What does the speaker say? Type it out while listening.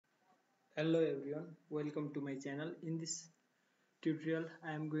Hello everyone, welcome to my channel. In this tutorial,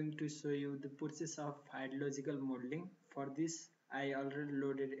 I am going to show you the process of hydrological modeling. For this, I already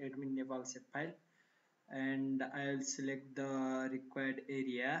loaded admin Nepal shape file and I will select the required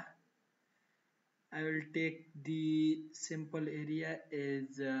area. I will take the sample area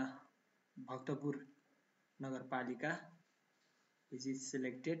as Bhaktapur Nagarpalika, which is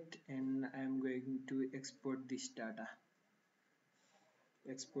selected, and I am going to export this data.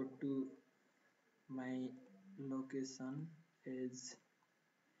 Export to my location is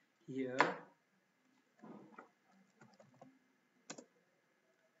here.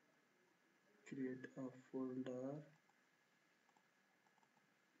 Create a folder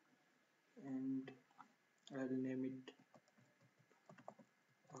and I'll name it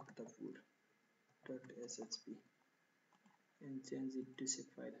bhaktapur.shp and change it to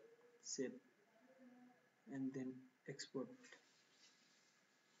zip file. Save and then export.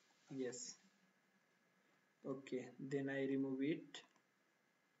 Yes. Okay. Then I remove it.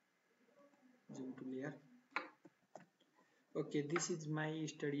 Zoom to layer. Okay. This is my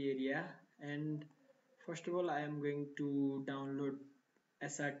study area, and first of all, I am going to download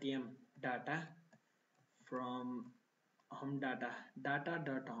SRTM data from home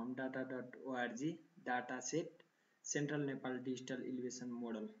data.homedata.org dataset Central Nepal Digital Elevation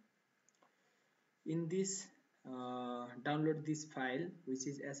Model. In this, download this file, which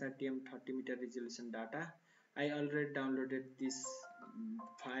is SRTM 30-meter resolution data. I already downloaded this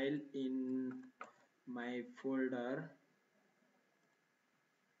file in my folder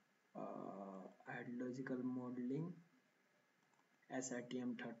hydrological modeling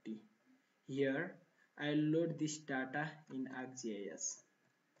SRTM 30. Here I'll load this data in ArcGIS.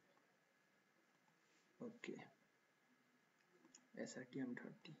 Okay, SRTM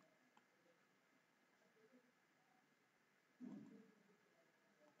 30.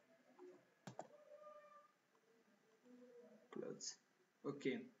 Close.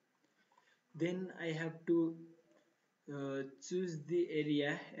 Okay, then I have to choose the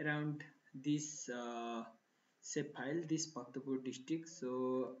area around this shape file, this Bhaktapur district.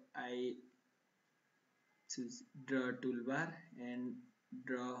 So I choose draw toolbar and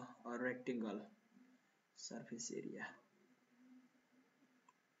draw a rectangle surface area.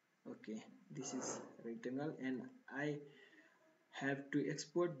 Okay, this is rectangle, and I have to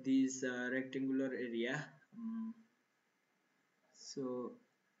export this rectangular area. So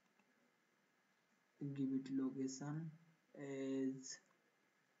give it location as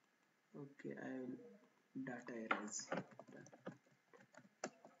okay. I will data erase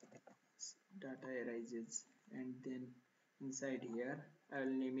data erases, and then inside here I'll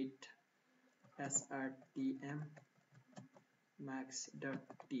name it srtm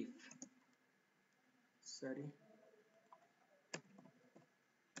max.tif. Sorry,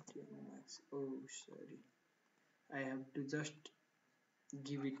 max. Oh, sorry. I have to just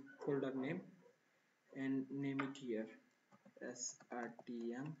give it folder name and name it here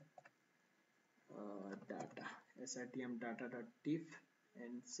srtm data srtm data.tif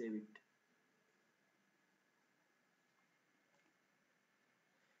and save it.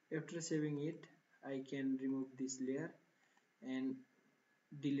 After saving it, I can remove this layer and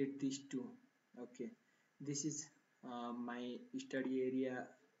delete these two. Okay, this is my study area,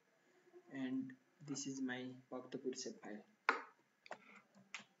 and this is my Bhaktapur shape file.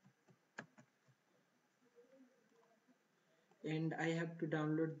 And I have to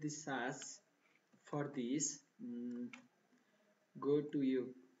download this SAS. For this, go to your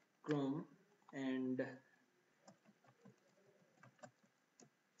Chrome and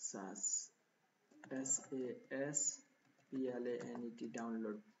SAS SASPLANET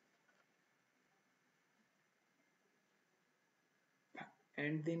download,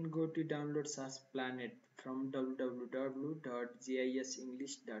 and then go to download SAS Planet from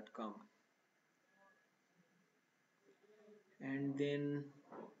www.gisenglish.com, and then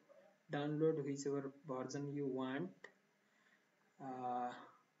download whichever version you want.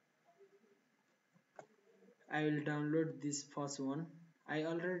 I will download this first one. I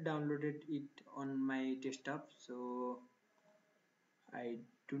already downloaded it on my desktop, so I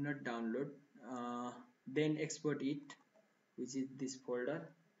do not download. Then export it, which is this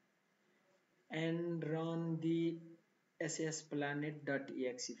folder, and run the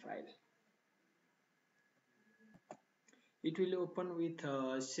sasplanet.exe file. It will open with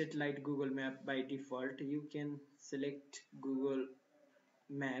satellite Google Map by default. You can select Google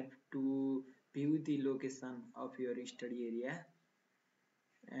Map to view the location of your study area,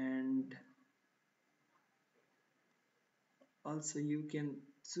 and also you can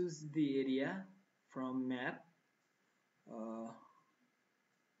choose the area from map.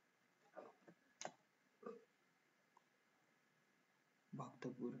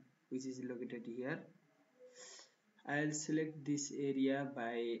 Bhaktapur, which is located here. I'll select this area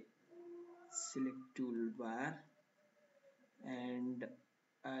by select toolbar and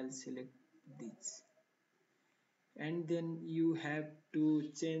I'll select this, and then you have to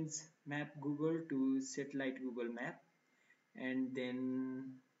change map Google to satellite Google map and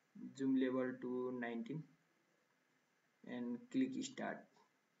then zoom level to 19 and click start.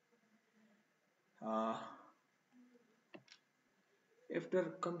 uh, After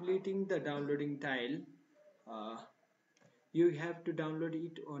completing the downloading tile, uh, you have to download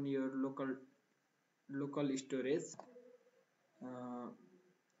it on your local storage. uh,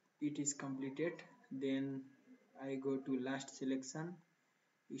 it is completed, then I go to last selection,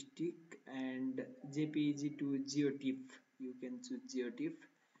 stick and jpeg to geotiff. You can choose geotiff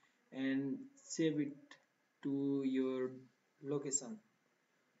and save it to your location,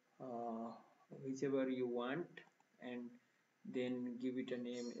 uh, whichever you want, and then give it a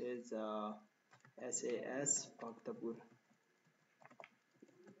name as SAS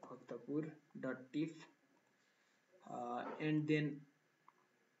Bhaktapur.tif, and then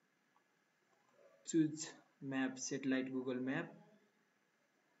choose map, satellite Google map,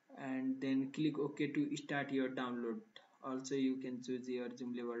 and then click OK to start your download. Also you can choose your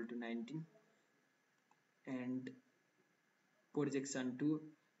zoom level to 19 and projection to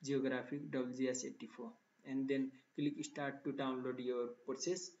geographic WGS84, and then click start to download your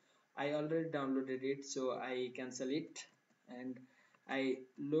process. I already downloaded it, so I cancel it and I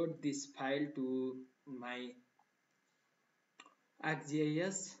load this file to my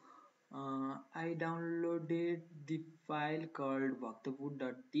ArcGIS. I downloaded the file called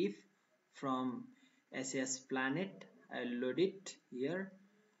bhaktapur.tif from SAS Planet. I'll load it here,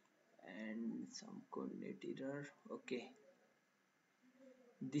 and some coordinate error. Okay,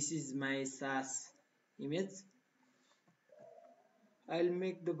 this is my SAS image. I'll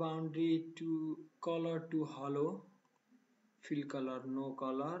make the boundary to color to hollow, fill color no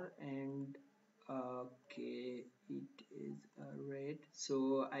color, and okay, it is red,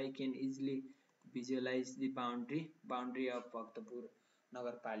 so I can easily visualize the boundary of Bhaktapur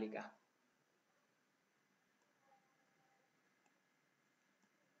Nagarpalika.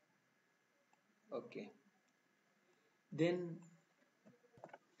 Okay, then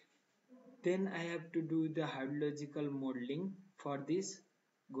I have to do the hydrological modeling. For this,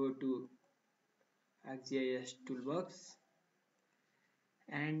 go to ArcGIS toolbox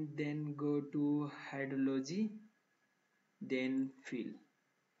and then go to hydrology, then fill.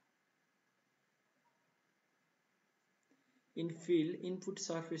 In fill, input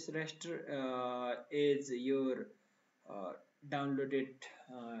surface raster is your downloaded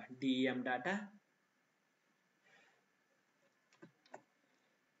DEM data,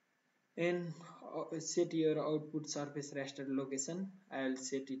 and set your output surface raster location. I'll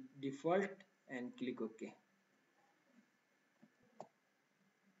set it default and click OK.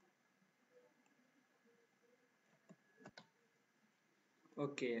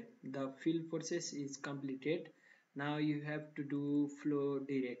 Okay, the fill process is completed. Now you have to do flow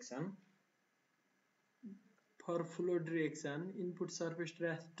direction. For flow direction, input surface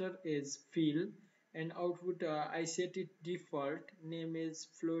raster is fill and output I set it default, name is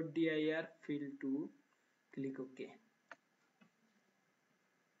flow dir fill 2, click OK.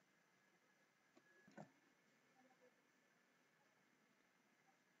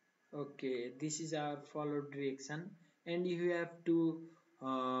 Okay, this is our follow direction, and you have to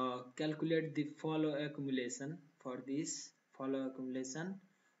calculate the follow accumulation. For this follow accumulation,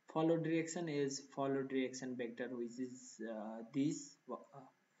 follow direction is follow direction vector, which is this,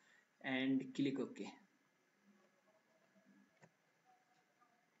 and click OK.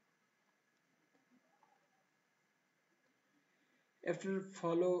 After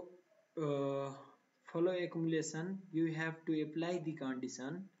follow accumulation, you have to apply the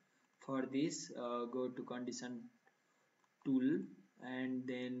condition. For this, go to condition tool and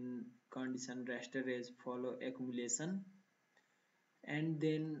then condition raster is follow accumulation, and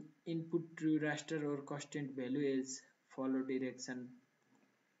then input to raster or constant value is follow direction,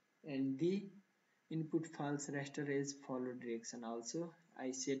 and the input false raster is follow direction. Also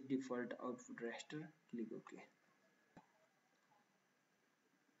I set default output raster, click OK.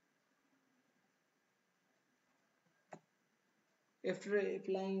 After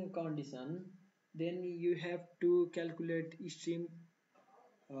applying a condition, then you have to calculate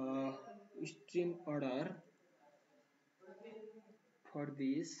uh, stream order. For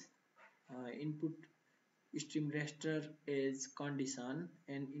this, input stream raster is condition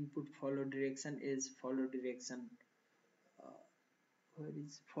and input follow direction is follow direction. Where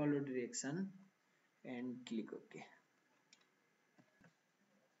is follow direction, and click OK.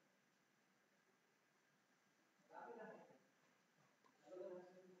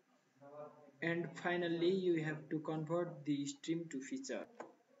 And finally you have to convert the stream to feature.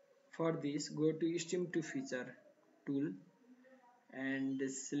 For this, go to stream to feature tool and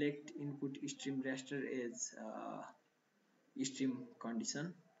select input stream raster as stream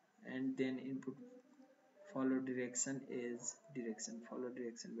condition, and then input follow direction is direction follow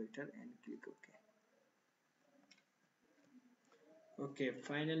direction vector and click OK. Okay,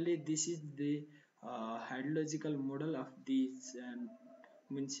 finally this is the hydrological model of this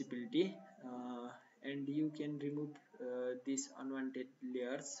municipality, and you can remove these unwanted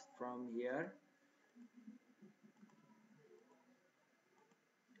layers from here.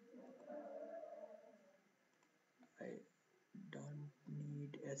 I don't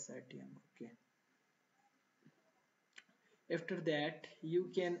need SRTM. Okay, after that you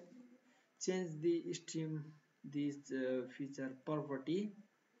can change the stream this feature property.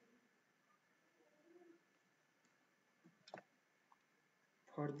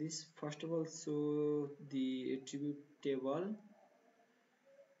 For this, first of all, show the attribute table.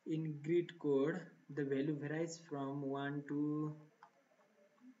 In grid code, the value varies from 1 to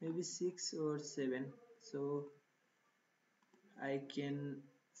maybe 6 or 7, so I can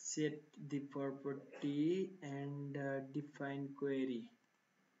set the property and define query.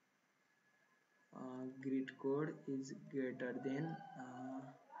 Grid code is greater than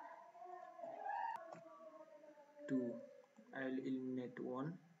 2. I will eliminate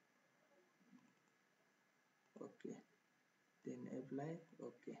 1. Okay, then apply.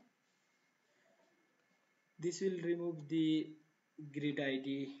 Okay, this will remove the grid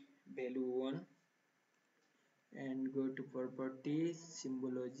id value 1 and go to properties,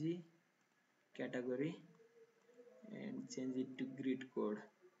 symbology, category, and change it to grid code.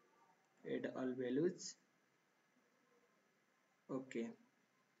 Add all values. Okay,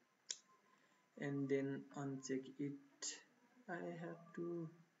 and then uncheck it. I have to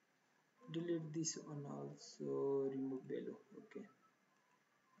delete this one also, remove value. Okay,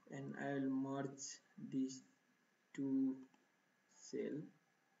 and I will merge these two cell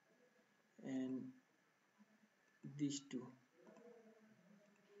and these two,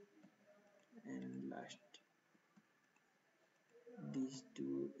 and last these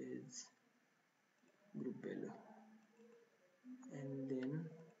two is group value, and then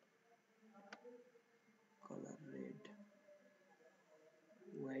color red,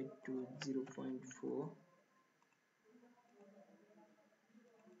 white to 0.4,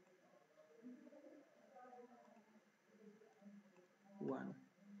 1.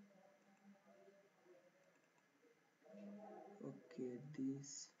 Okay,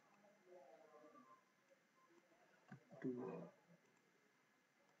 this 2.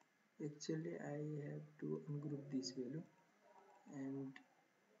 Actually I have to ungroup this value and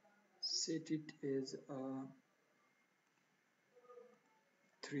set it as a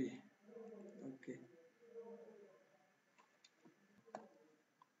 3. Okay,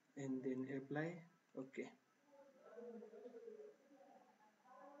 and then apply. Okay,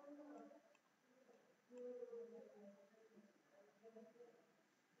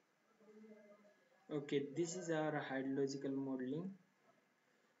 okay, this is our hydrological modeling,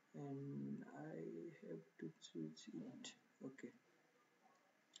 and I have to choose it. Okay,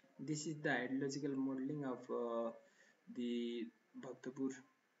 this is the hydrological modeling of the Bhaktapur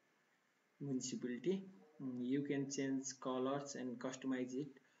municipality. You can change colors and customize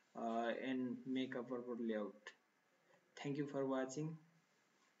it and make a proper layout. Thank you for watching.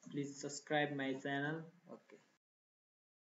 Please subscribe my channel. Okay.